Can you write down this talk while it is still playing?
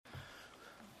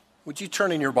Would you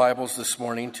turn in your Bibles this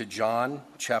morning to John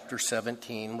chapter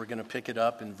 17? We're going to pick it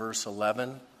up in verse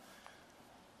 11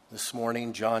 this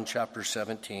morning, John chapter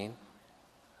 17.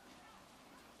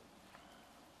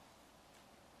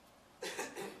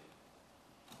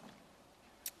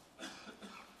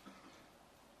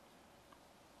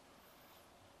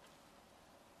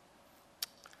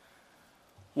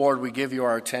 Lord, we give you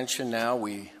our attention now.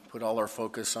 We put all our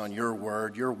focus on your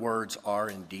word. Your words are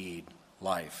indeed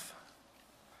life.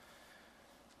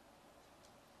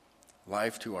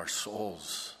 Life to our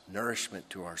souls, nourishment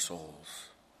to our souls.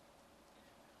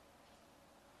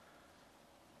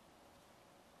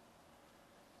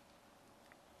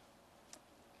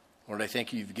 Lord, I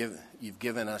thank you you've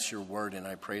given us your word, and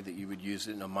I pray that you would use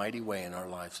it in a mighty way in our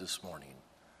lives this morning.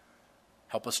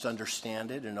 Help us to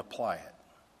understand it and apply it.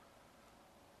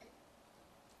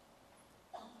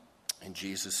 In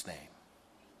Jesus' name,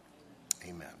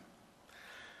 amen.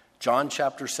 John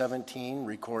chapter 17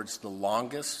 records the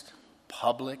longest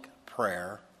public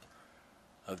prayer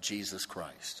of Jesus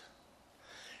Christ.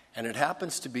 And it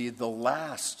happens to be the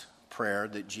last prayer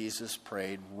that Jesus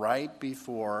prayed right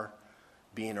before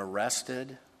being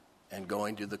arrested and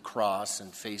going to the cross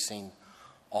and facing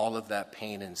all of that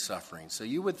pain and suffering. So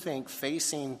you would think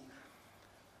facing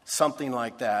something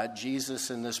like that, Jesus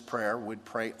in this prayer would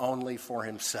pray only for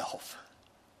himself.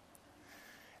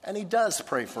 And he does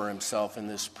pray for himself in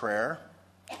this prayer,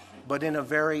 but in a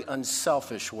very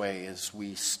unselfish way, as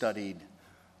we studied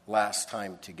last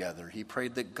time together. He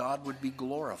prayed that God would be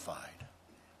glorified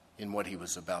in what he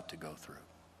was about to go through.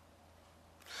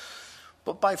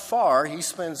 But by far, he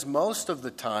spends most of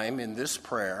the time in this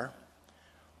prayer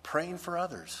praying for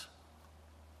others,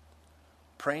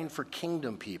 praying for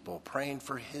kingdom people, praying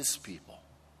for his people.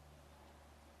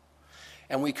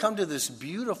 And we come to this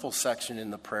beautiful section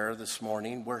in the prayer this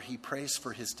morning where he prays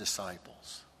for his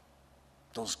disciples.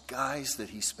 Those guys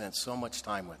that he spent so much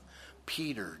time with,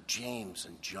 Peter, James,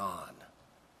 and John,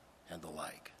 and the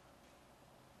like.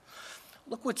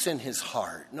 Look what's in his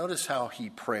heart. Notice how he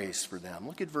prays for them.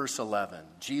 Look at verse 11.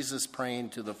 Jesus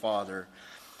praying to the Father,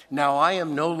 "Now I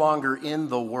am no longer in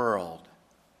the world,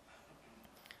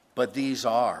 but these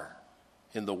are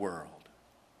in the world,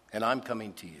 and I'm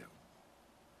coming to you.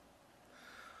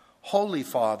 Holy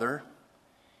Father,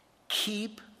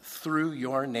 keep through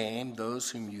your name those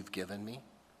whom you've given me,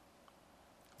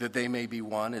 that they may be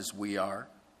one as we are.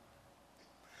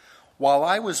 While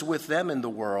I was with them in the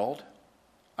world,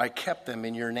 I kept them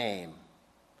in your name.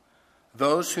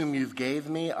 Those whom you've gave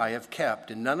me I have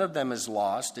kept, and none of them is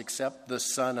lost except the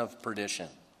son of perdition,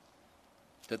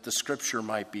 that the scripture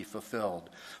might be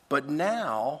fulfilled. But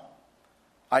now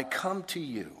I come to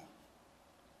you.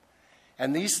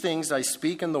 And these things I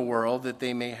speak in the world that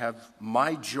they may have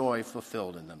my joy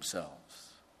fulfilled in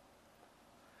themselves.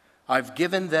 I've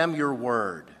given them your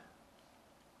word,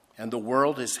 and the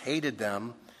world has hated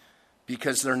them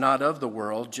because they're not of the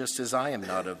world, just as I am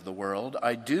not of the world.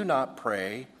 I do not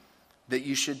pray that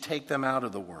you should take them out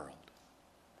of the world,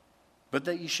 but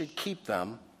that you should keep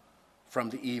them from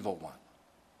the evil one.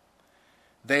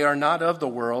 They are not of the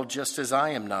world, just as I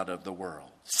am not of the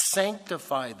world.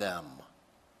 Sanctify them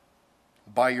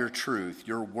by your truth.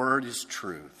 Your word is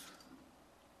truth.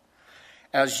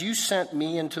 As you sent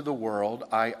me into the world,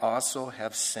 I also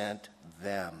have sent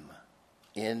them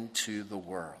into the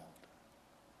world.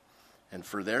 And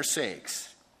for their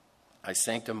sakes, I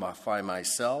sanctify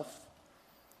myself,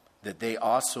 that they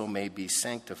also may be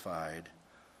sanctified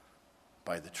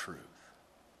by the truth."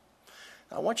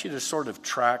 Now, I want you to sort of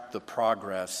track the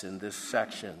progress in this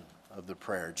section of the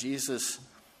prayer. Jesus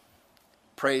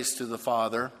prays to the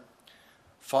Father,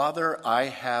 "Father, I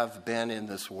have been in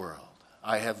this world.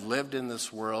 I have lived in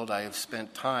this world. I have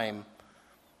spent time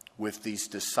with these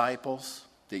disciples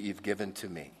that you've given to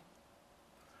me.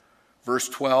 Verse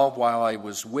 12, while I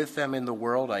was with them in the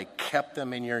world, I kept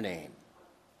them in your name.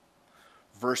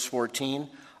 Verse 14,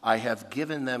 I have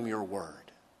given them your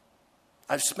word.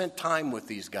 I've spent time with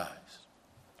these guys."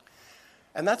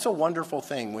 And that's a wonderful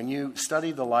thing. When you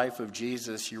study the life of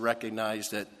Jesus, you recognize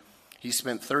that he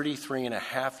spent 33 and a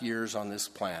half years on this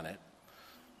planet,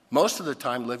 most of the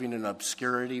time living in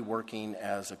obscurity, working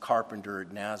as a carpenter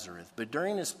at Nazareth. But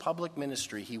during his public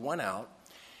ministry, he went out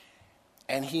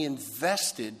and he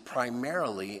invested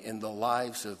primarily in the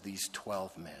lives of these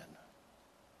 12 men.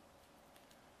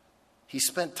 He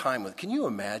spent time with, can you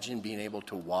imagine being able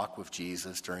to walk with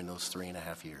Jesus during those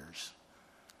 3.5 years?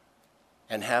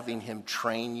 And having him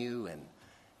train you and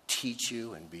teach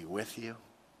you and be with you?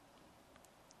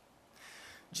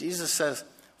 Jesus says,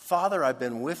 "Father, I've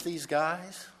been with these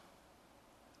guys.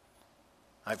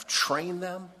 I've trained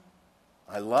them.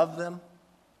 I love them.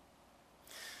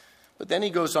 But then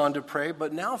he goes on to pray,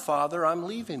 but now, Father, I'm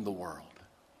leaving the world.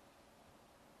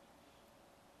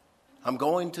 I'm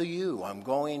going to you. I'm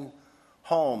going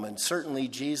home. And certainly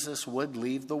Jesus would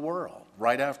leave the world.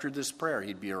 Right after this prayer,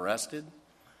 he'd be arrested.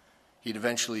 He'd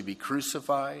eventually be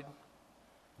crucified,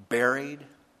 buried.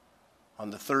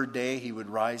 On the third day, he would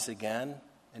rise again,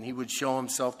 and he would show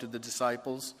himself to the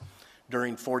disciples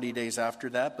during 40 days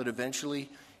after that. But eventually,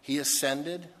 he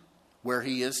ascended where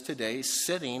he is today,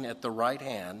 sitting at the right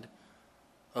hand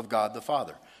of God the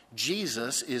Father.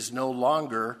 Jesus is no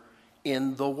longer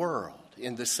in the world,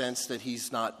 in the sense that he's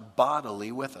not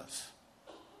bodily with us.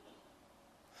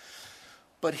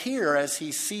 But here, as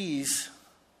he sees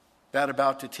that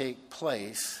about to take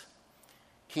place,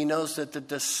 he knows that the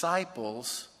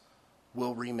disciples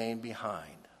will remain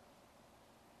behind.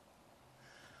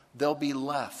 They'll be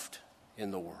left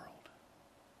in the world.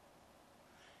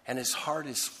 And his heart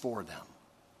is for them.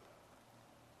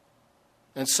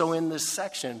 And so in this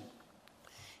section,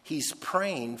 he's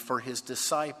praying for his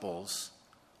disciples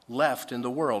left in the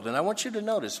world. And I want you to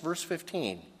notice verse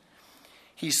 15.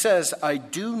 He says, I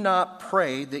do not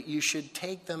pray that you should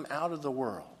take them out of the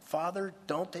world. Father,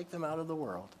 don't take them out of the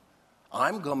world.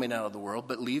 I'm coming out of the world,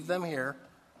 but leave them here.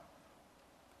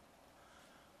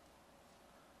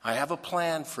 I have a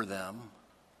plan for them.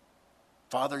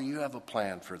 Father, you have a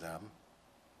plan for them.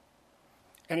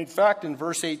 And in fact, in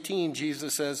verse 18,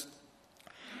 Jesus says,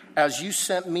 as you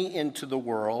sent me into the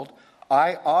world,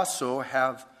 I also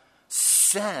have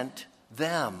sent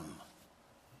them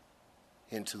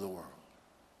into the world.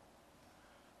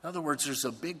 In other words, there's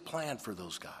a big plan for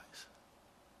those guys.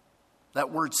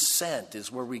 That word sent is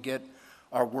where we get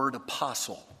our word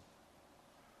apostle.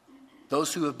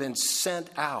 Those who have been sent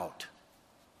out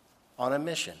on a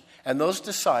mission. And those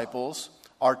disciples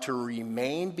are to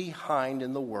remain behind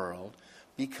in the world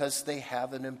because they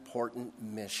have an important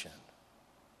mission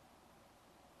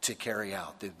to carry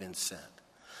out. They've been sent.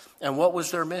 And what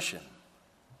was their mission?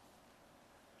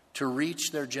 To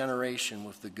reach their generation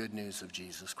with the good news of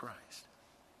Jesus Christ.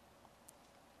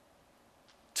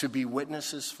 To be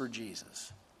witnesses for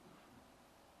Jesus.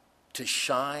 To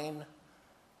shine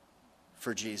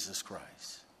for Jesus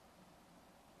Christ.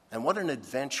 And what an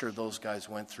adventure those guys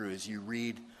went through as you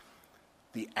read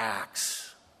the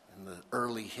Acts and the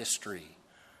early history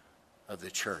of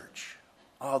the church.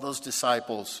 Oh, those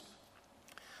disciples,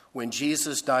 when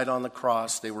Jesus died on the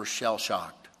cross, they were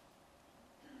shell-shocked.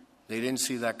 They didn't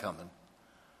see that coming.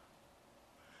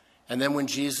 And then when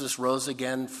Jesus rose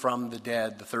again from the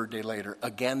dead the third day later,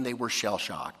 again they were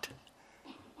shell-shocked.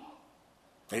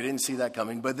 They didn't see that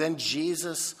coming. But then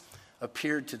Jesus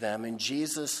appeared to them and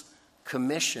Jesus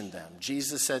commissioned them.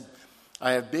 Jesus said,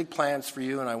 I have big plans for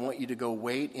you and I want you to go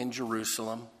wait in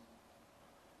Jerusalem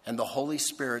and the Holy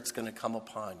Spirit's going to come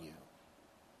upon you.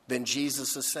 Then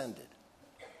Jesus ascended.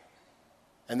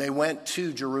 And they went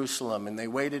to Jerusalem and they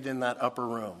waited in that upper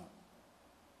room.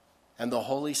 And the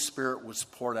Holy Spirit was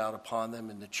poured out upon them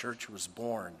and the church was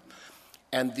born.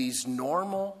 And these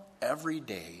normal,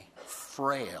 everyday,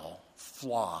 frail,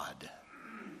 flawed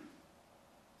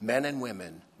men and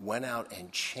women went out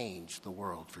and changed the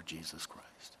world for Jesus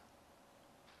Christ.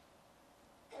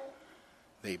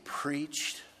 They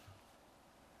preached.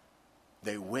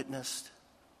 They witnessed.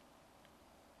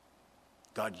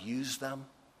 God used them.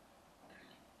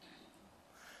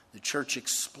 The church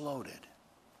exploded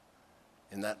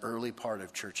in that early part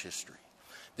of church history.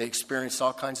 They experienced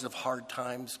all kinds of hard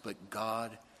times, but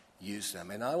God used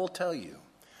them. And I will tell you,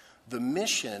 the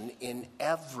mission in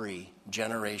every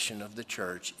generation of the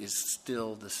church is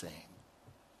still the same.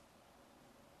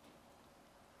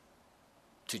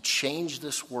 To change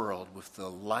this world with the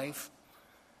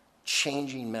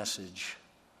life-changing message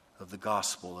of the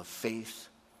gospel of faith,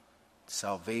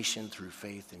 salvation through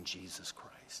faith in Jesus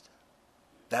Christ.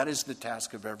 That is the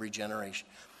task of every generation.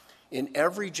 In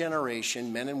every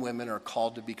generation, men and women are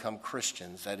called to become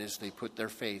Christians. That is, they put their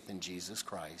faith in Jesus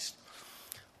Christ.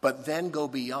 But then go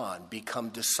beyond, become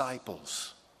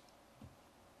disciples.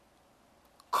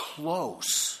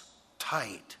 Close,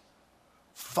 tight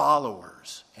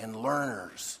followers and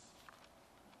learners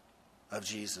of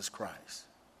Jesus Christ.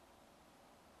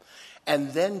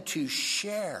 And then to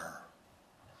share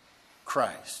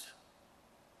Christ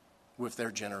with their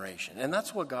generation. And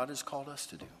that's what God has called us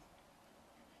to do.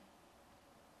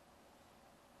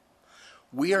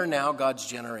 We are now God's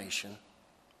generation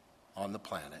on the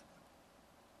planet.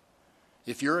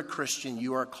 If you're a Christian,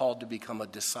 you are called to become a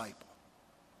disciple.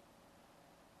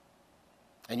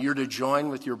 And you're to join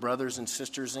with your brothers and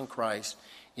sisters in Christ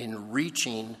in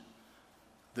reaching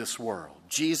this world.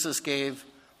 Jesus gave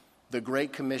the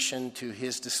Great Commission to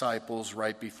his disciples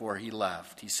right before he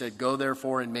left. He said, "Go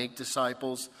therefore and make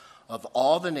disciples of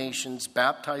all the nations,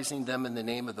 baptizing them in the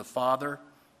name of the Father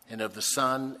and of the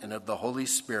Son and of the Holy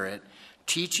Spirit,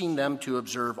 teaching them to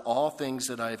observe all things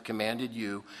that I have commanded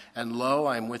you. And lo,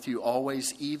 I am with you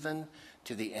always, even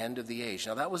to the end of the age."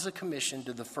 Now, that was a commission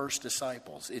to the first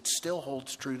disciples. It still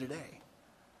holds true today.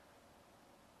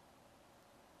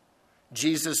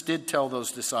 Jesus did tell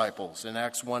those disciples in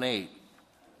Acts 1:8,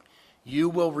 "You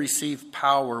will receive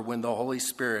power when the Holy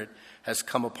Spirit has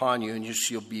come upon you, and you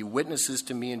shall be witnesses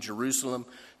to me in Jerusalem,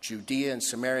 Judea, and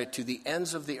Samaria, to the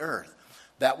ends of the earth."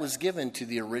 That was given to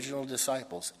the original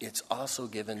disciples. It's also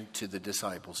given to the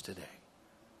disciples today.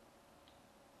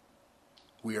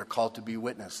 We are called to be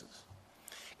witnesses.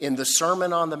 In the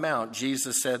Sermon on the Mount,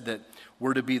 Jesus said that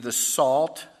we're to be the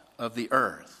salt of the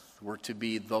earth. We're to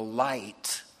be the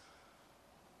light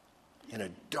in a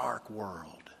dark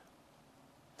world.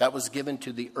 That was given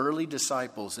to the early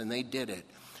disciples, and they did it.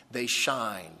 They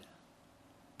shined.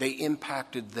 They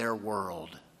impacted their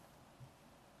world.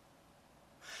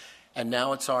 And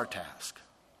now it's our task.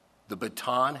 The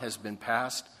baton has been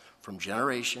passed from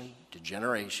generation to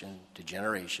generation to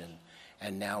generation,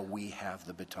 and now we have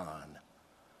the baton.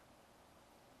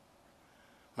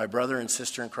 My brother and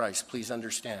sister in Christ, please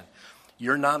understand,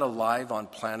 you're not alive on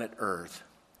planet Earth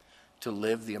to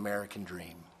live the American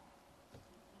dream.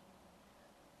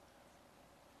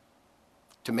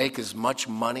 To make as much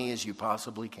money as you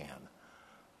possibly can.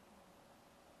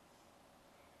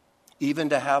 Even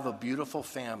to have a beautiful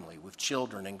family with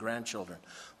children and grandchildren.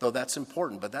 Though that's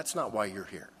important, but that's not why you're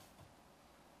here.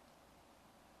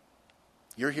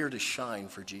 You're here to shine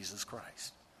for Jesus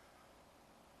Christ.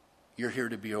 You're here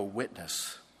to be a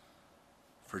witness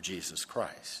for Jesus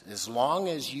Christ. As long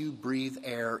as you breathe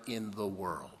air in the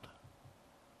world.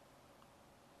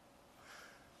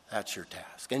 That's your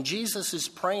task. And Jesus is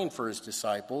praying for his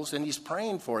disciples, and he's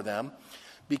praying for them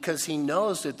because he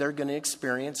knows that they're going to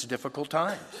experience difficult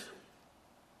times.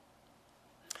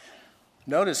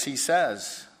 Notice he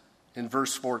says in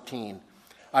verse 14,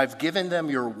 "I've given them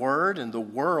your word, and the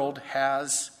world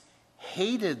has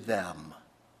hated them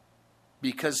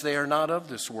because they are not of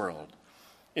this world."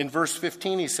 In verse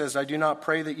 15 he says, "I do not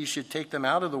pray that you should take them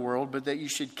out of the world, but that you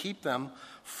should keep them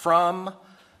from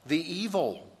the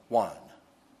evil one."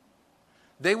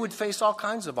 They would face all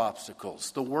kinds of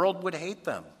obstacles. The world would hate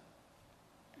them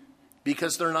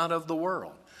because they're not of the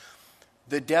world.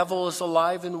 The devil is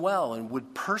alive and well and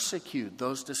would persecute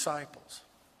those disciples.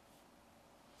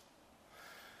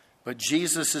 But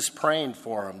Jesus is praying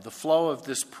for them. The flow of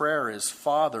this prayer is,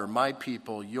 "Father, my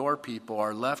people, your people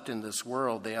are left in this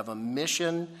world. They have a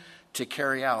mission to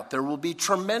carry out. There will be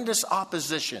tremendous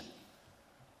opposition.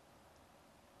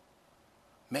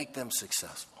 Make them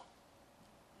successful.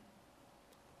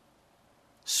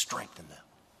 Strengthen them."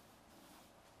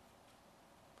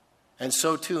 And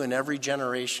so too, in every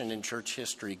generation in church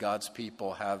history, God's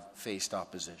people have faced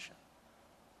opposition.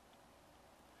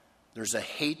 There's a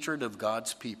hatred of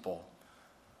God's people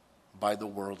by the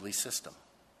worldly system.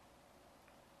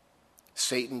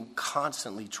 Satan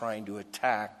constantly trying to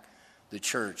attack the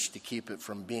church to keep it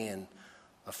from being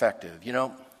effective. You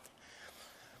know,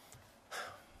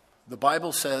 the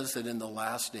Bible says that in the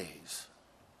last days,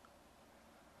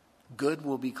 good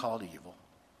will be called evil,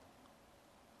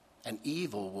 and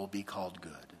evil will be called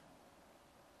good.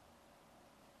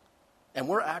 And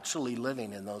we're actually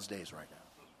living in those days right now.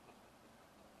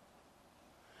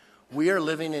 We are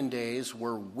living in days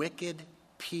where wicked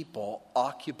people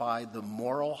occupy the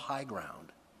moral high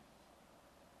ground,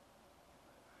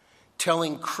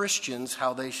 telling Christians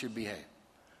how they should behave.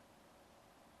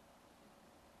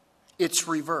 It's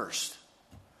reversed.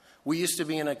 We used to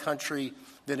be in a country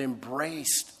that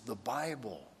embraced the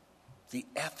Bible, the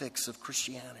ethics of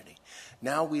Christianity.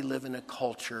 Now we live in a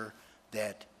culture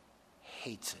that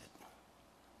hates it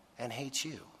and hates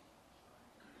you.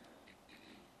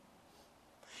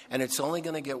 And it's only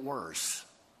going to get worse.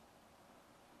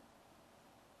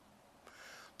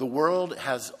 The world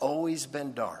has always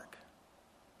been dark.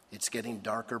 It's getting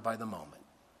darker by the moment.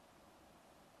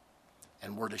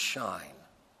 And we're to shine.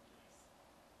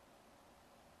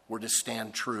 We're to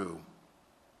stand true.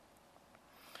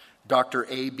 Dr.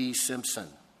 A.B.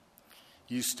 Simpson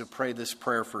used to pray this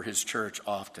prayer for his church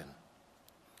often.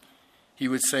 He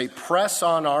would say, "Press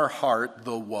on our heart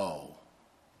the woe,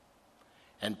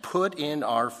 and put in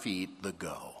our feet the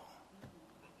go."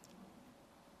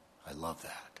 I love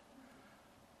that.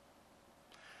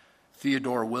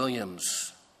 Theodore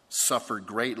Williams suffered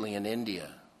greatly in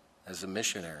India as a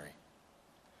missionary.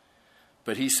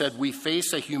 But he said, "We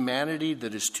face a humanity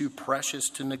that is too precious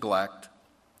to neglect.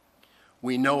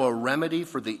 We know a remedy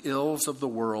for the ills of the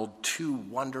world too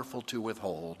wonderful to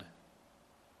withhold.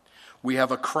 We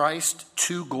have a Christ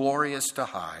too glorious to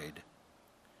hide.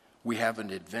 We have an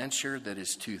adventure that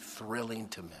is too thrilling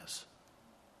to miss.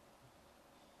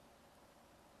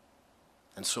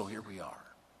 And so here we are,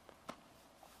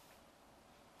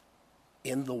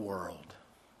 in the world,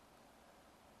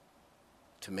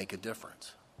 to make a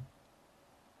difference,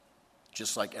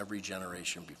 just like every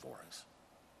generation before us.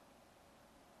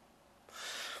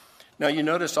 Now, you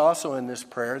notice also in this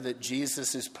prayer that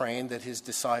Jesus is praying that his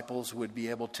disciples would be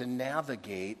able to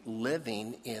navigate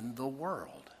living in the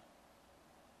world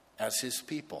as his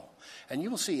people. And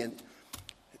you will see,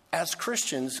 as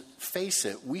Christians, face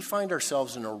it, we find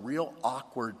ourselves in a real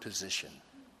awkward position.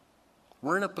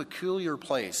 We're in a peculiar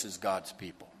place as God's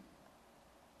people.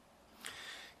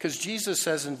 Because Jesus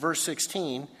says in verse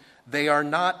 16, they are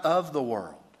not of the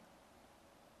world,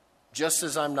 just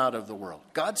as I'm not of the world.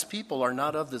 God's people are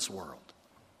not of this world.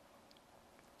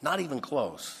 Not even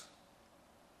close.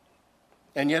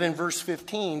 And yet in verse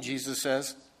 15, Jesus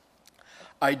says,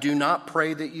 I do not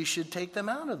pray that you should take them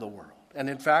out of the world. And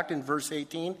in fact, in verse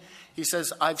 18, he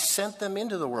says, I've sent them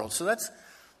into the world. So that's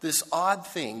this odd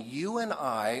thing. You and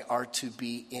I are to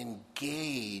be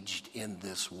engaged in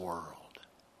this world,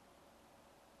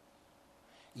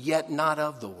 yet not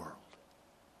of the world.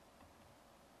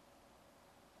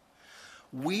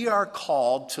 We are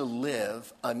called to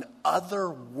live an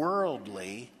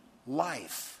otherworldly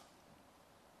life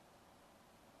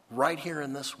right here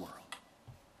in this world.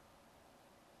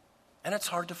 And it's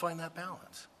hard to find that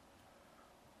balance.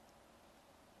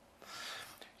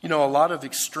 You know, a lot of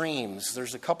extremes,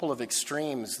 there's a couple of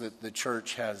extremes that the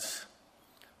church has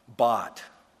bought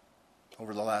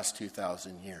over the last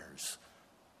 2,000 years.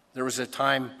 There was a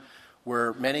time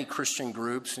where many Christian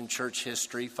groups in church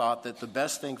history thought that the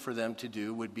best thing for them to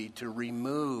do would be to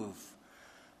remove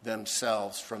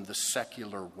themselves from the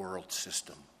secular world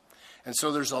system. And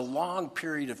so there's a long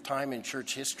period of time in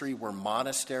church history where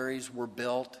monasteries were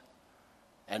built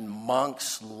and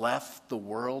monks left the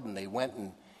world and they went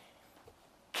and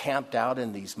camped out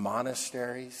in these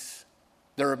monasteries.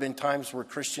 There have been times where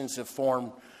Christians have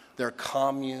formed their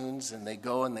communes and they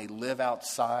go and they live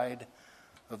outside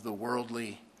of the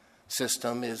worldly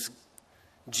system. Is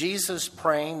Jesus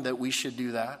praying that we should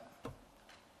do that?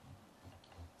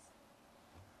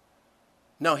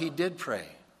 No, he did pray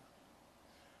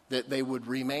that they would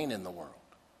remain in the world.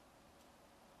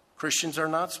 Christians are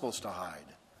not supposed to hide.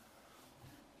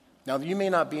 Now, you may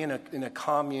not be in a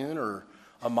commune or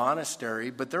a monastery,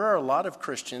 but there are a lot of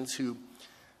Christians who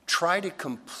try to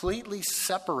completely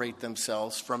separate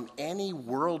themselves from any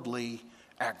worldly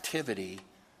activity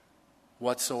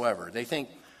whatsoever. They think,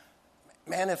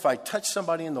 man, if I touch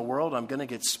somebody in the world, I'm going to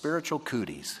get spiritual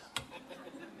cooties.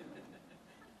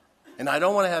 And I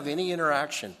don't want to have any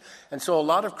interaction. And so a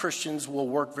lot of Christians will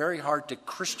work very hard to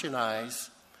Christianize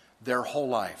their whole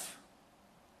life.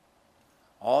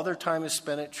 All their time is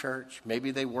spent at church.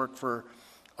 Maybe they work for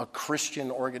a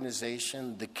Christian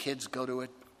organization. The kids go to a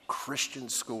Christian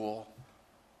school.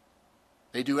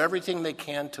 They do everything they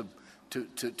can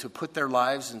to put their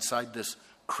lives inside this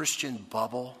Christian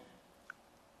bubble.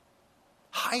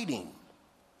 Hiding.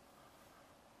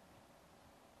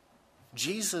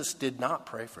 Jesus did not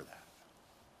pray for that.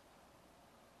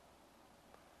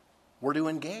 We're to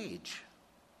engage.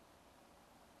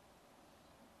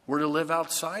 We're to live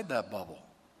outside that bubble.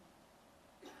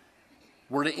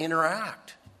 We're to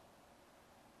interact.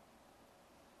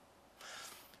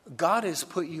 God has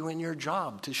put you in your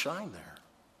job to shine there.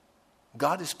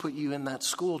 God has put you in that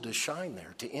school to shine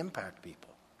there, to impact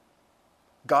people.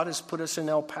 God has put us in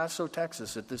El Paso,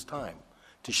 Texas at this time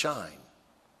to shine.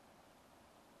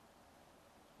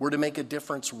 We're to make a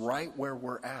difference right where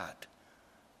we're at.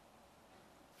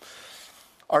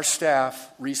 Our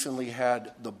staff recently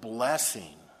had the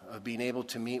blessing of being able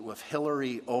to meet with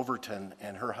Hillary Overton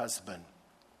and her husband.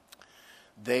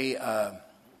 They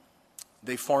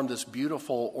formed this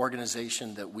beautiful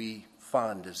organization that we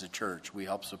fund as a church. We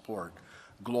help support.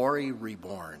 Glory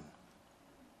Reborn.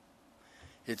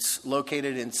 It's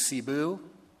located in Cebu.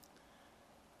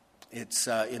 It's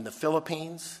in the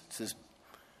Philippines. It's this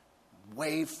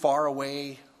way far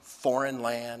away foreign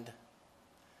land.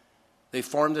 They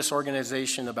formed this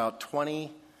organization about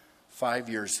 25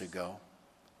 years ago.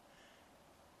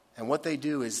 And what they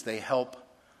do is they help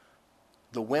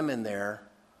the women there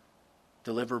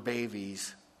deliver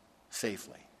babies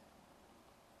safely.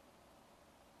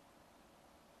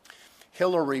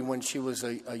 Hillary, when she was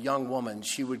a young woman,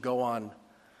 she would go on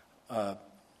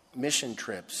mission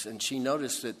trips, and she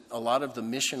noticed that a lot of the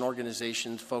mission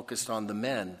organizations focused on the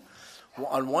men,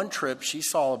 On one trip, she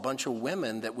saw a bunch of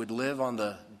women that would live on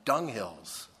the dung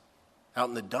hills, out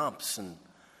in the dumps, and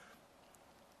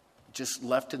just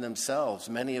left to themselves,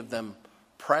 many of them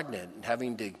pregnant and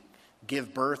having to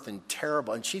give birth and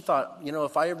terrible. And she thought,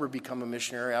 if I ever become a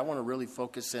missionary, I want to really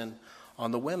focus in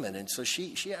on the women. And so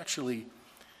she actually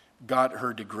got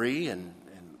her degree and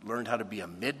learned how to be a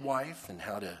midwife and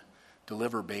how to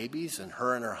deliver babies. And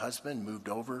her husband moved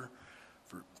over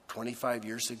for 25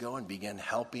 years ago and began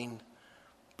helping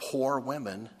poor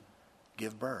women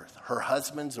give birth. Her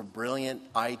husband's a brilliant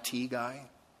IT guy.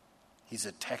 He's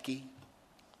a techie.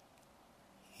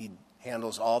 He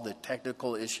handles all the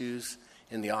technical issues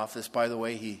in the office. By the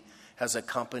way, he has a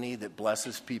company that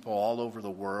blesses people all over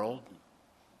the world.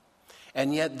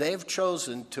 And yet they've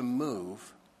chosen to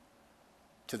move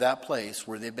to that place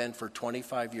where they've been for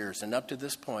 25 years. And up to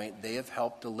this point, they have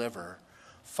helped deliver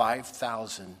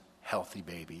 5,000 healthy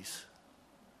babies.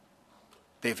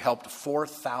 They've helped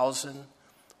 4,000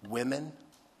 women.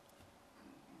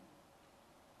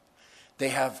 They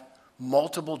have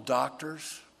multiple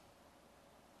doctors,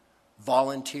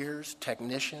 volunteers,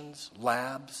 technicians,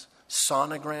 labs,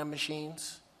 sonogram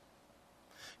machines,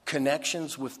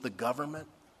 connections with the government.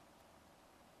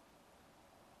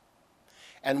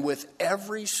 And with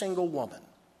every single woman,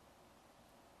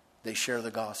 they share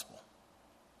the gospel.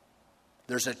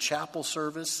 There's a chapel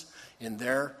service in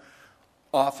their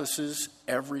offices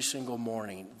every single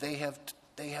morning. They have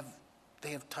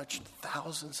touched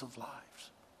thousands of lives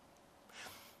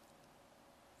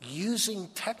using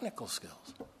technical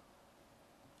skills,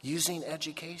 using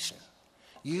education,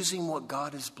 using what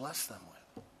God has blessed them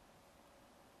with.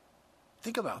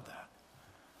 Think about that.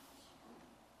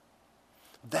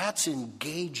 That's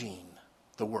engaging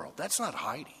the world. That's not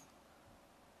hiding.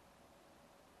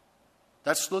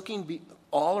 That's looking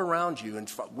all around you and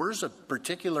where's a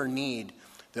particular need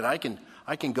that I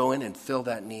can go in and fill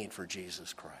that need for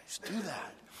Jesus Christ. Do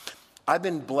that. I've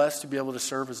been blessed to be able to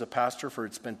serve as a pastor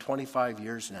it's been 25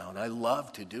 years now, and I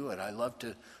love to do it. I love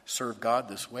to serve God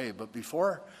this way. But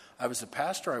before I was a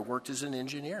pastor, I worked as an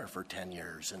engineer for 10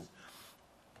 years. And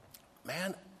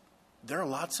man, there are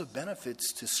lots of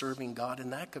benefits to serving God in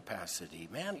that capacity.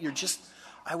 Man,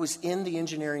 I was in the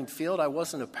engineering field. I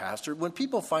wasn't a pastor. When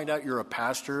people find out you're a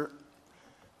pastor,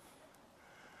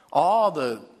 all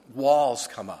the walls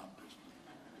come up.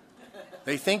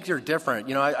 They think you're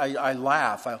different. I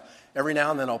laugh. Every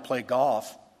now and then I'll play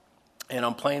golf, and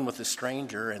I'm playing with a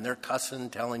stranger, and they're cussing,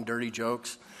 telling dirty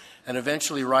jokes. And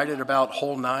eventually, right at about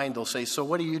hole 9, they'll say, "So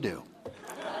what do you do?"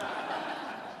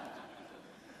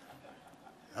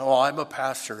 "Oh, I'm a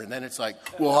pastor." And then it's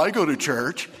like, "Well, I go to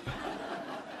church."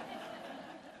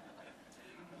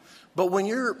 But when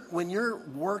you're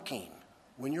working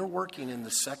in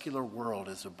the secular world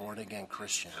as a born-again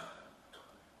Christian,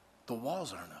 the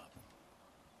walls aren't up.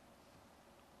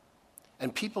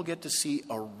 And people get to see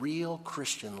a real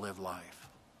Christian live life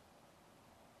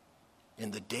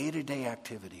in the day-to-day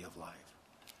activity of life.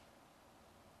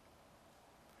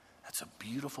 That's a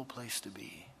beautiful place to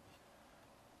be.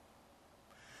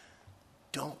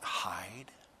 Don't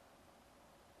hide.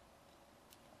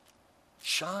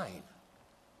 Shine.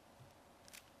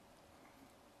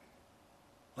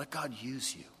 Let God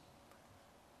use you.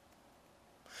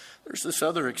 There's this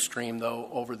other extreme, though,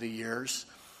 over the years.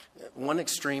 One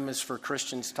extreme is for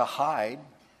Christians to hide.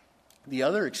 The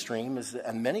other extreme is,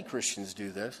 and many Christians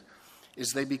do this,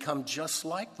 is they become just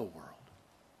like the world.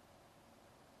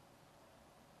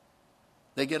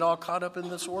 They get all caught up in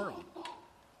this world.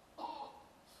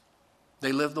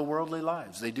 They live the worldly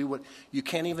lives. They do what you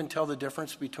can't even tell the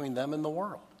difference between them and the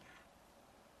world.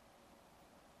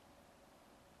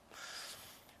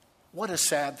 What a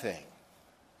sad thing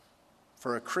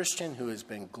for a Christian who has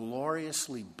been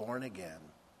gloriously born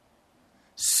again,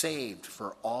 saved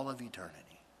for all of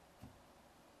eternity,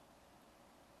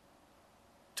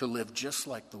 to live just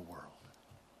like the world.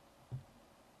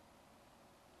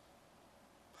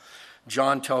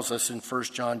 John tells us in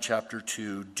 1 John chapter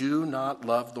 2, "Do not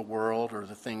love the world or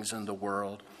the things in the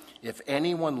world. If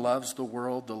anyone loves the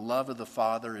world, the love of the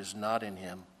Father is not in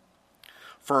him.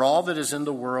 For all that is in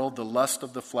the world, the lust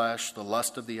of the flesh, the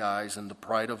lust of the eyes, and the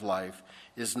pride of life,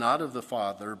 is not of the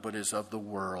Father, but is of the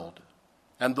world.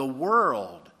 And the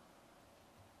world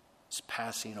is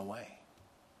passing away,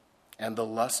 and the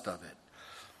lust of it.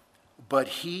 But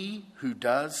he who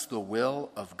does the will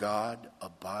of God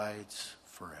abides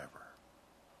forever."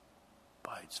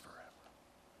 Abides forever.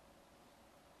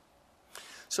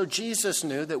 So Jesus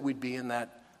knew that we'd be in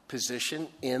that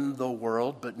position in the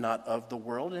world, but not of the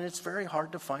world, and it's very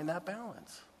hard to find that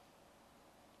balance.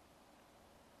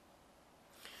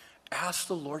 Ask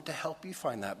the Lord to help you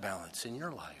find that balance in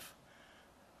your life.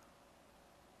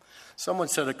 Someone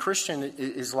said a Christian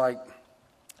is like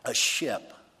a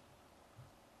ship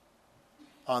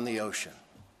on the ocean.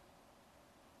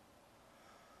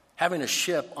 Having a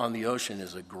ship on the ocean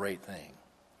is a great thing.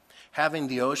 Having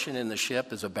the ocean in the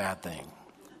ship is a bad thing.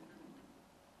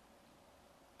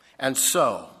 And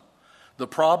so, the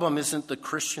problem isn't the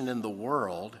Christian in the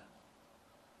world,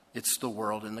 it's the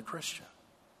world in the Christian.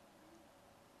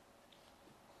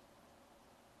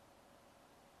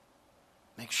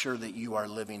 Make sure that you are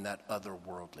living that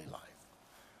otherworldly life.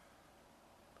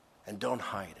 And don't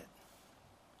hide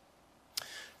it.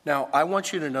 Now, I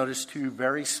want you to notice two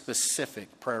very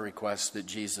specific prayer requests that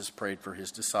Jesus prayed for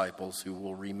his disciples who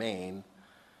will remain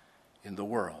in the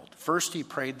world. First, he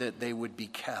prayed that they would be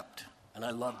kept. And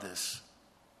I love this.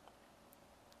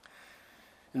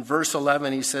 In verse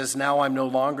 11, he says, "Now I'm no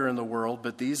longer in the world,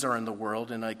 but these are in the world,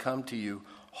 and I come to you.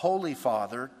 Holy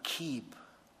Father, keep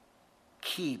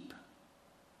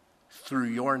through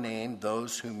your name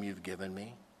those whom you've given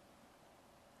me."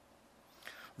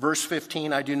 Verse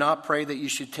 15, "I do not pray that you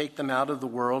should take them out of the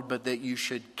world, but that you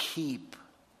should keep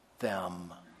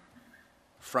them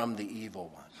from the evil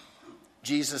one."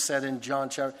 Jesus said in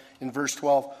in verse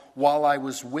 12, "While I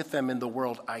was with them in the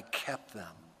world, I kept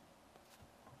them."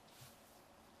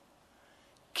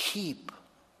 Keep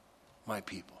my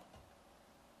people.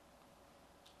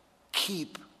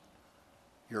 Keep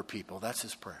your people. That's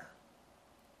his prayer.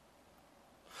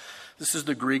 This is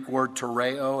the Greek word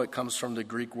tereo. It comes from the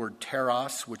Greek word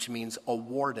teros, which means a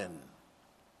warden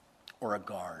or a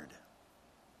guard.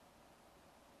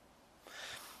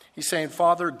 He's saying,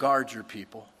 Father, guard your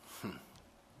people.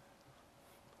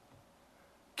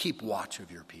 Keep watch of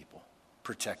your people.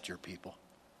 Protect your people.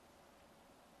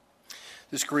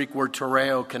 This Greek word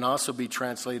tereo can also be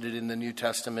translated in the New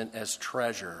Testament as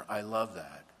treasure. I love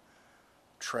that.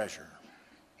 Treasure.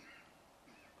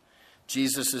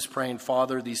 Jesus is praying,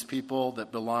 Father, these people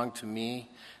that belong to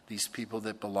me, these people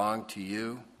that belong to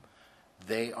you,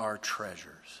 they are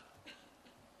treasures.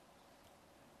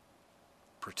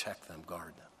 Protect them,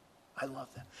 guard them. I love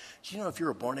that. Do you know if you're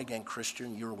a born-again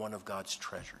Christian, you're one of God's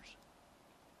treasures?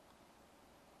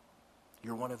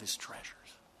 You're one of his treasures.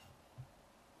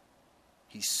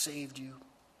 He saved you.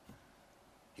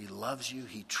 He loves you.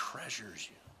 He treasures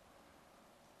you.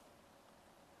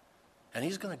 And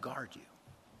he's going to guard you.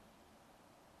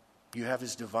 You have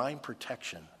his divine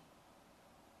protection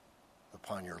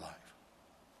upon your life.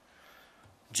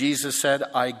 Jesus said,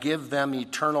 "I give them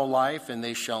eternal life, and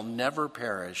they shall never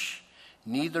perish,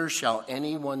 neither shall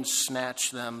anyone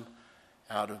snatch them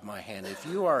out of my hand." If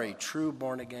you are a true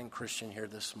born-again Christian here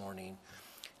this morning,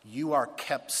 you are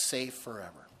kept safe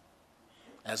forever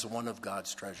as one of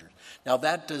God's treasures. Now,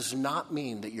 that does not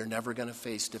mean that you're never going to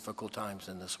face difficult times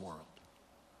in this world.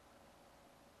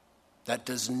 That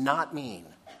does not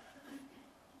mean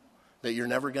that you're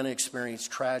never going to experience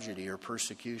tragedy or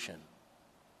persecution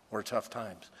or tough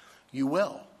times. You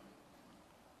will.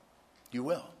 You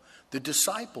will. The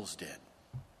disciples did.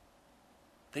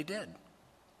 They did.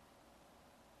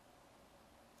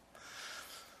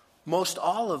 Most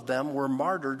all of them were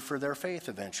martyred for their faith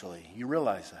eventually. You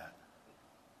realize that.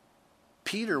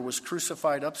 Peter was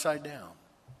crucified upside down.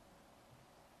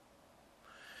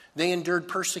 They endured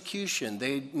persecution.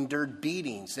 They endured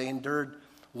beatings. They endured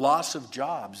loss of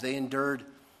jobs. They endured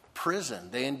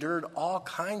prison. They endured all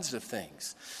kinds of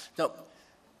things. Now,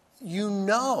 you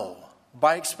know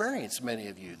by experience, many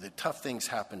of you, that tough things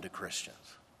happen to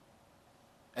Christians.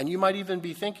 And you might even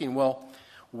be thinking, well,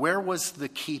 where was the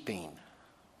keeping?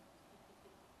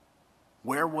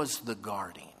 Where was the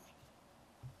guarding?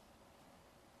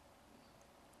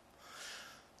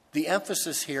 The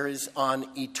emphasis here is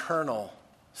on eternal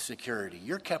security.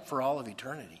 You're kept for all of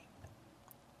eternity.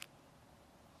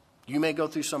 You may go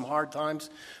through some hard times,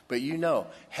 but you know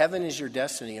heaven is your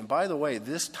destiny. And by the way,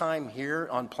 this time here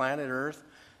on planet Earth,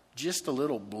 just a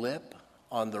little blip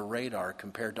on the radar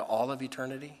compared to all of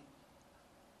eternity.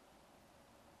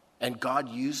 And God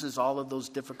uses all of those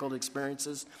difficult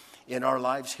experiences in our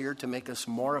lives here to make us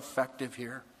more effective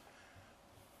here.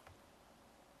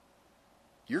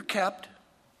 You're kept.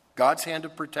 God's hand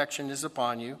of protection is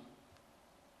upon you.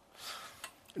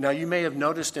 Now, you may have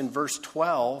noticed in verse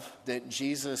 12 that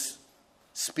Jesus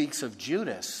speaks of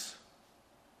Judas.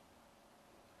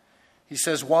 He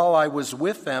says, "While I was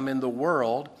with them in the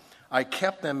world, I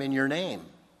kept them in your name.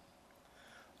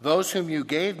 Those whom you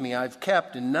gave me I've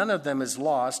kept, and none of them is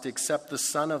lost except the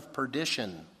son of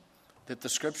perdition, that the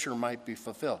scripture might be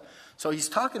fulfilled." So he's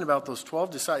talking about those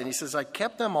 12 disciples, and he says, I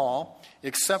kept them all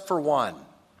except for one,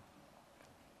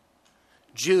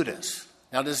 Judas.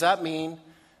 Now, does that mean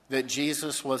that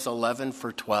Jesus was 11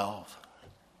 for 12?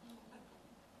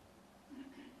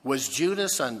 Was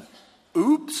Judas an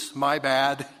oops, my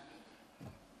bad?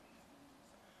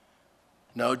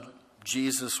 No,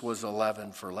 Jesus was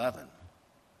 11 for 11.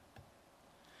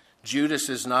 Judas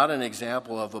is not an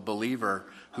example of a believer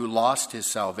who lost his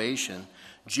salvation.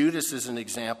 Judas is an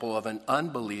example of an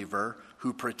unbeliever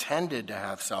who pretended to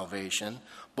have salvation,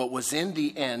 but was in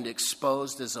the end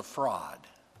exposed as a fraud.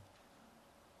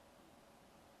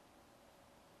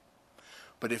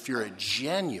 But if you're a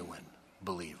genuine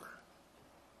believer,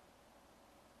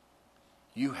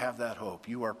 you have that hope.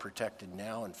 You are protected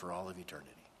now and for all of eternity.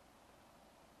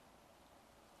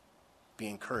 Be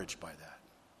encouraged by that.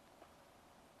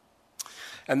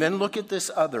 And then look at this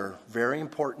other very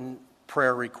important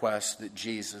prayer request that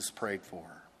Jesus prayed for.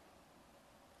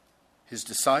 His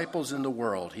disciples in the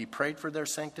world, he prayed for their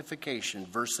sanctification.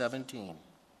 Verse 17.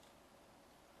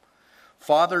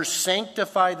 Father,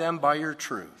 sanctify them by your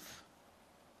truth.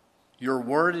 Your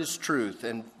word is truth.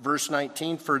 And verse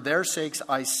 19, for their sakes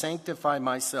I sanctify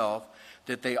myself,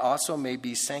 that they also may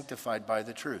be sanctified by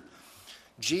the truth.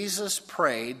 Jesus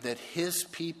prayed that his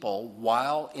people,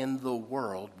 while in the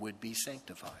world, would be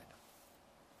sanctified.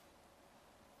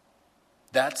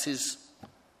 That's his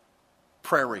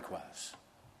prayer request.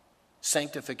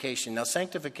 Sanctification. Now,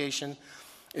 sanctification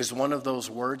is one of those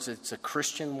words. It's a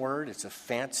Christian word. It's a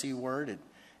fancy word.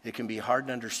 It can be hard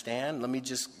to understand. Let me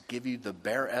just give you the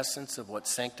bare essence of what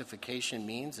sanctification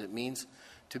means. It means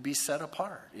to be set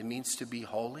apart. It means to be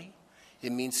holy.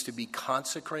 It means to be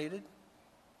consecrated.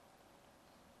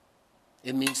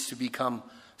 It means to become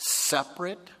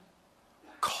separate,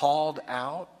 called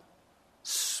out,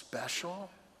 special.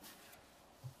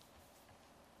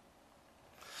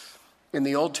 In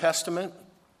the Old Testament,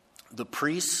 the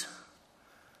priests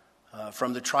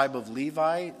from the tribe of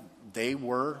Levi, they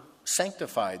were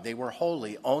sanctified. They were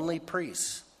holy. Only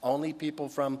priests, only people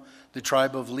from the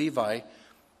tribe of Levi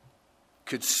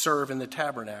could serve in the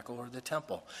tabernacle or the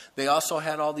temple. They also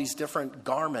had all these different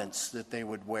garments that they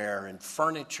would wear and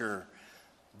furniture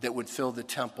that would fill the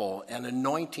temple and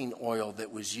anointing oil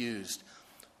that was used.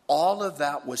 All of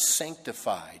that was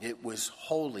sanctified. It was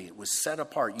holy. It was set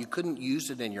apart. You couldn't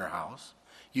use it in your house.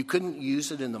 You couldn't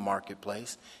use it in the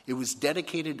marketplace. It was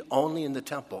dedicated only in the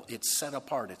temple. It's set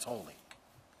apart. It's holy.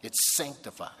 It's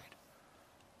sanctified.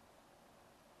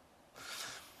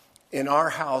 In our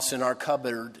house, in our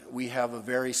cupboard, we have a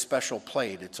very special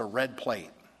plate. It's a red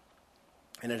plate.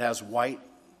 And it has white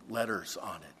letters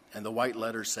on it. And the white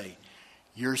letters say,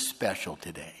 "You're special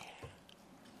today."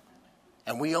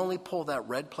 And we only pull that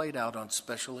red plate out on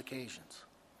special occasions.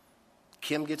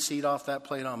 Kim gets to eat off that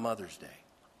plate on Mother's Day.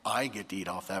 I get to eat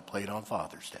off that plate on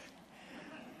Father's Day.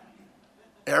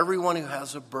 Everyone who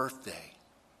has a birthday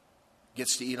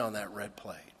gets to eat on that red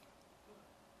plate.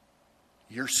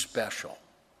 You're special.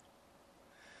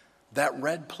 That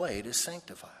red plate is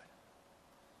sanctified.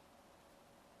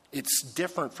 It's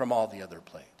different from all the other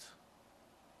plates.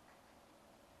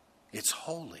 It's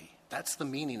holy. That's the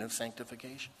meaning of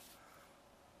sanctification.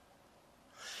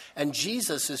 And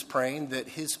Jesus is praying that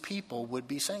his people would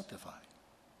be sanctified.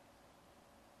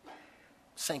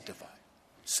 Sanctified.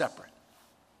 Separate.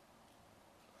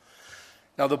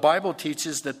 Now, the Bible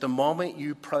teaches that the moment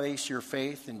you place your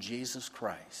faith in Jesus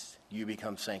Christ, you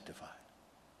become sanctified.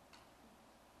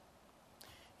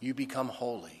 You become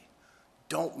holy.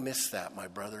 Don't miss that, my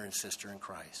brother and sister in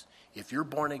Christ. If you're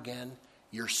born again,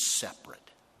 you're separate.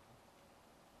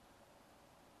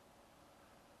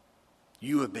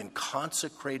 You have been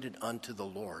consecrated unto the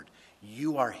Lord.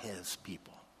 You are his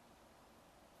people.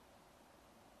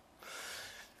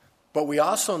 But we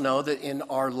also know that in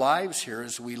our lives here,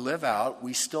 as we live out,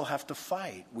 we still have to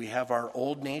fight. We have our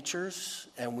old natures,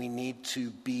 and we need to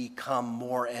become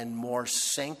more and more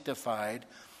sanctified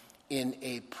in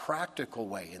a practical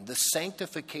way. And the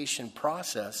sanctification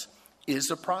process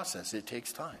is a process. It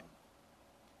takes time.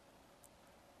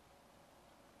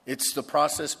 It's the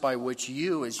process by which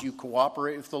you, as you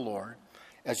cooperate with the Lord,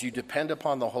 as you depend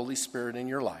upon the Holy Spirit in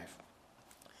your life,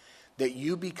 that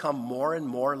you become more and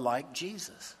more like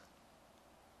Jesus.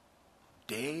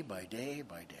 Day by day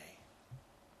by day.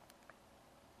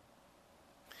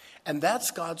 And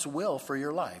that's God's will for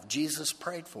your life. Jesus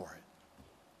prayed for it.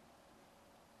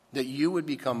 That you would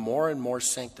become more and more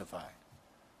sanctified.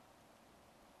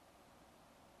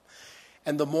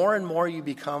 And the more and more you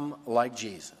become like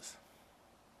Jesus,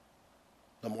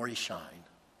 the more you shine.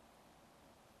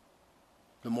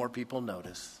 The more people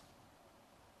notice.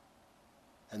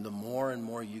 And the more and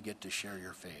more you get to share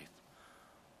your faith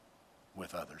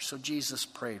with others. So Jesus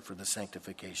prayed for the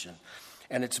sanctification.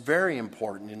 And it's very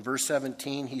important. In verse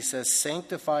 17, he says,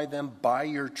 "Sanctify them by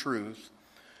your truth.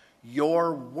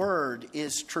 Your word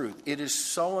is truth. It is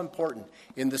so important.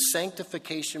 In the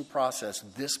sanctification process,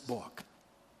 this book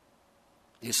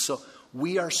is so...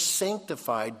 We are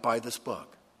sanctified by this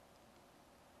book.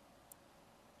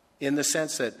 In the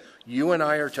sense that you and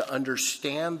I are to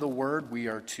understand the word. We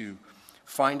are to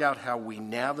find out how we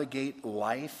navigate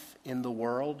life in the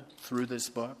world through this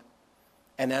book.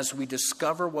 And as we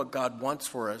discover what God wants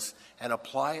for us and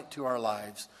apply it to our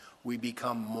lives, we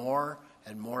become more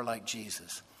and more like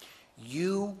Jesus.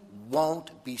 You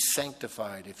won't be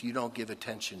sanctified if you don't give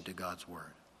attention to God's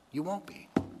word. You won't be.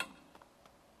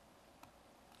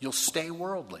 You'll stay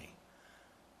worldly.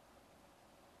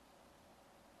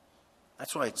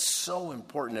 That's why it's so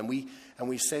important, and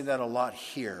we say that a lot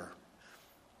here.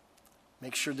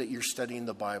 Make sure that you're studying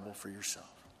the Bible for yourself.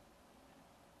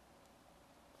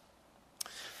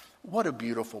 What a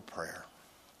beautiful prayer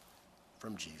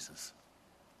from Jesus.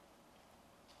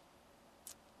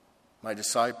 My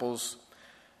disciples,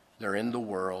 they're in the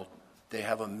world. They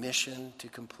have a mission to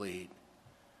complete.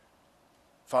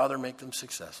 Father, make them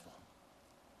successful.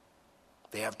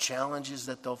 They have challenges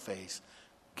that they'll face.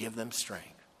 Give them strength.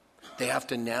 They have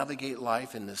to navigate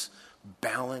life in this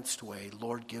balanced way.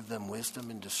 Lord, give them wisdom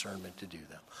and discernment to do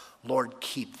them. Lord,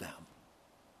 keep them.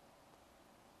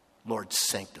 Lord,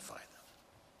 sanctify them.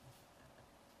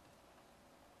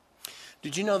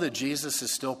 Did you know that Jesus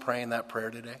is still praying that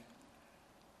prayer today?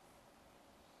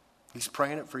 He's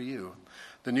praying it for you.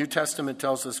 The New Testament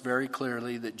tells us very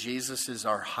clearly that Jesus is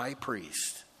our high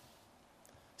priest,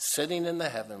 sitting in the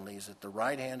heavenlies at the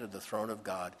right hand of the throne of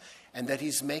God, and that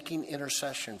he's making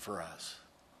intercession for us.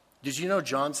 Did you know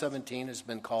John 17 has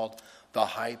been called the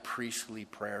high priestly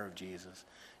prayer of Jesus?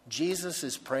 Jesus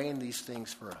is praying these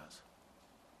things for us.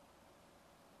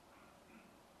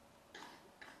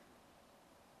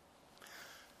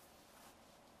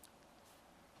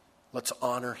 Let's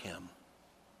honor him.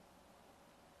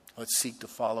 Let's seek to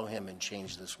follow him and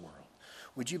change this world.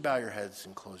 Would you bow your heads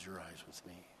and close your eyes with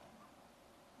me?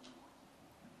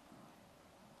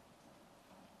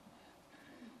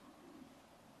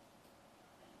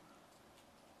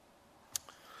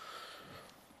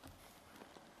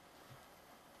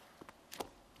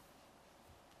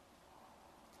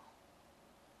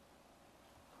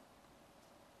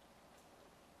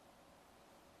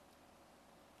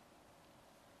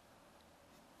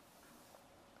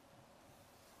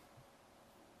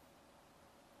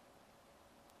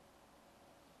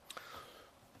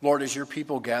 Lord, as your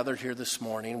people gathered here this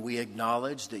morning, we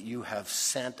acknowledge that you have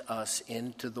sent us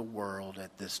into the world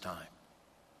at this time,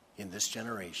 in this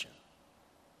generation,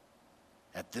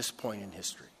 at this point in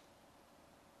history.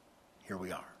 Here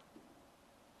we are.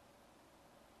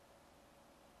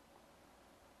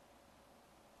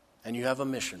 And you have a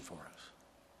mission for us.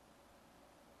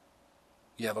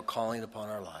 You have a calling upon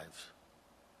our lives.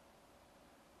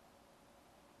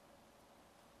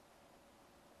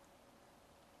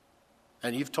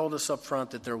 And you've told us up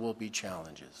front that there will be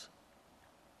challenges.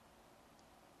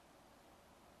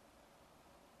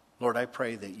 Lord, I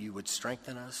pray that you would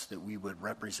strengthen us, that we would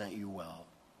represent you well.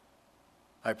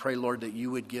 I pray, Lord, that you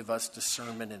would give us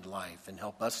discernment in life and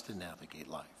help us to navigate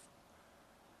life.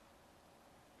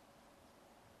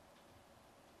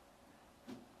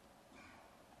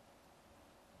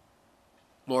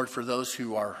 Lord, for those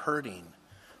who are hurting,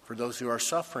 for those who are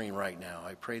suffering right now,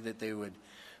 I pray that they would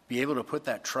be able to put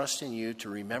that trust in you, to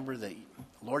remember that,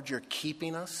 Lord, you're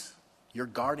keeping us, you're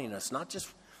guarding us, not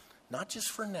just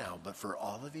for now, but for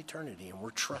all of eternity, and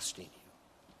we're trusting you.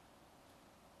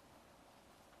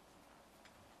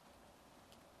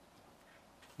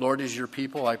 Lord, as your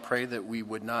people, I pray that we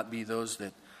would not be those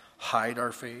that hide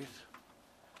our faith.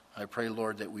 I pray,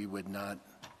 Lord, that we would not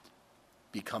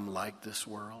become like this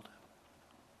world.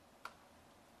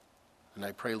 And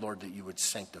I pray, Lord, that you would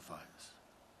sanctify us.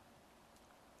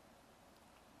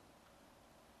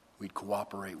 We'd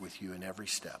cooperate with you in every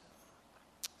step.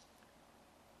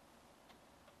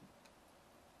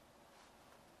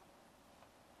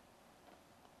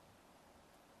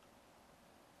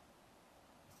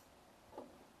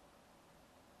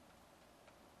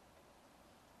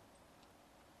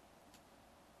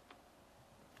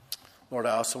 Lord,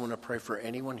 I also want to pray for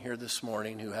anyone here this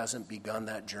morning who hasn't begun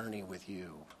that journey with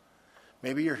you.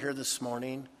 Maybe you're here this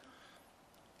morning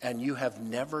and you have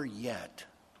never yet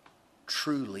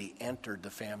truly entered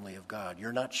the family of God.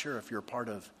 You're not sure if you're part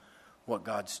of what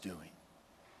God's doing.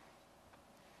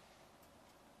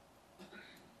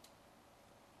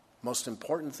 Most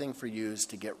important thing for you is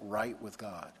to get right with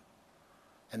God.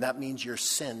 And that means your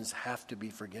sins have to be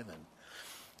forgiven.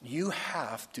 You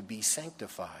have to be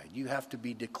sanctified. You have to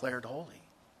be declared holy.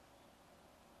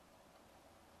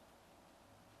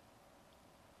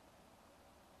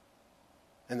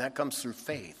 And that comes through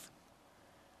faith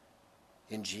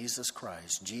in Jesus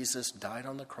Christ. Jesus died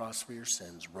on the cross for your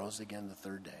sins, rose again the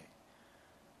third day.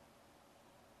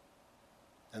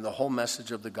 And the whole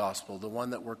message of the gospel, the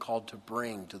one that we're called to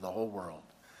bring to the whole world,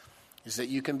 is that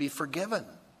you can be forgiven.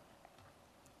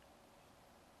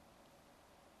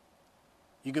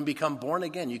 You can become born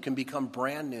again. You can become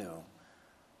brand new.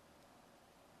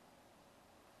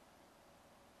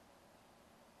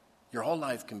 Your whole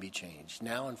life can be changed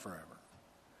now and forever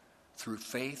through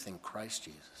faith in Christ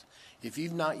Jesus. If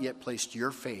you've not yet placed your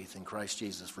faith in Christ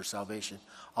Jesus for salvation,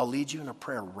 I'll lead you in a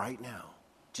prayer right now.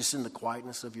 Just in the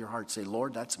quietness of your heart, say,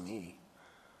 Lord, that's me.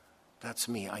 That's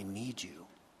me. I need you.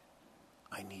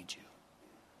 I need you.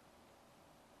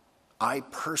 I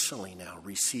personally now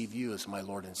receive you as my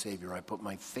Lord and Savior. I put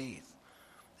my faith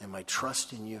and my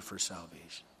trust in you for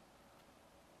salvation.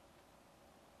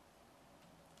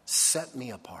 Set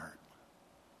me apart.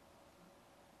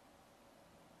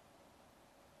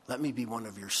 Let me be one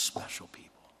of your special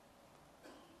people.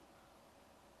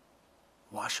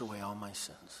 Wash away all my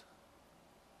sins.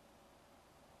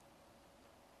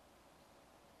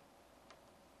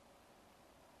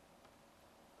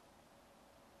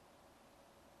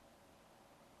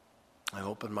 I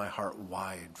open my heart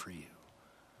wide for you.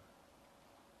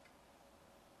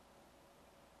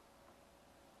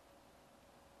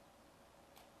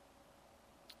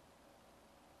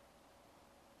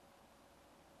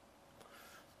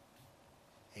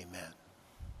 Amen.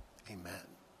 Amen.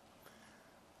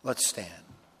 Let's stand.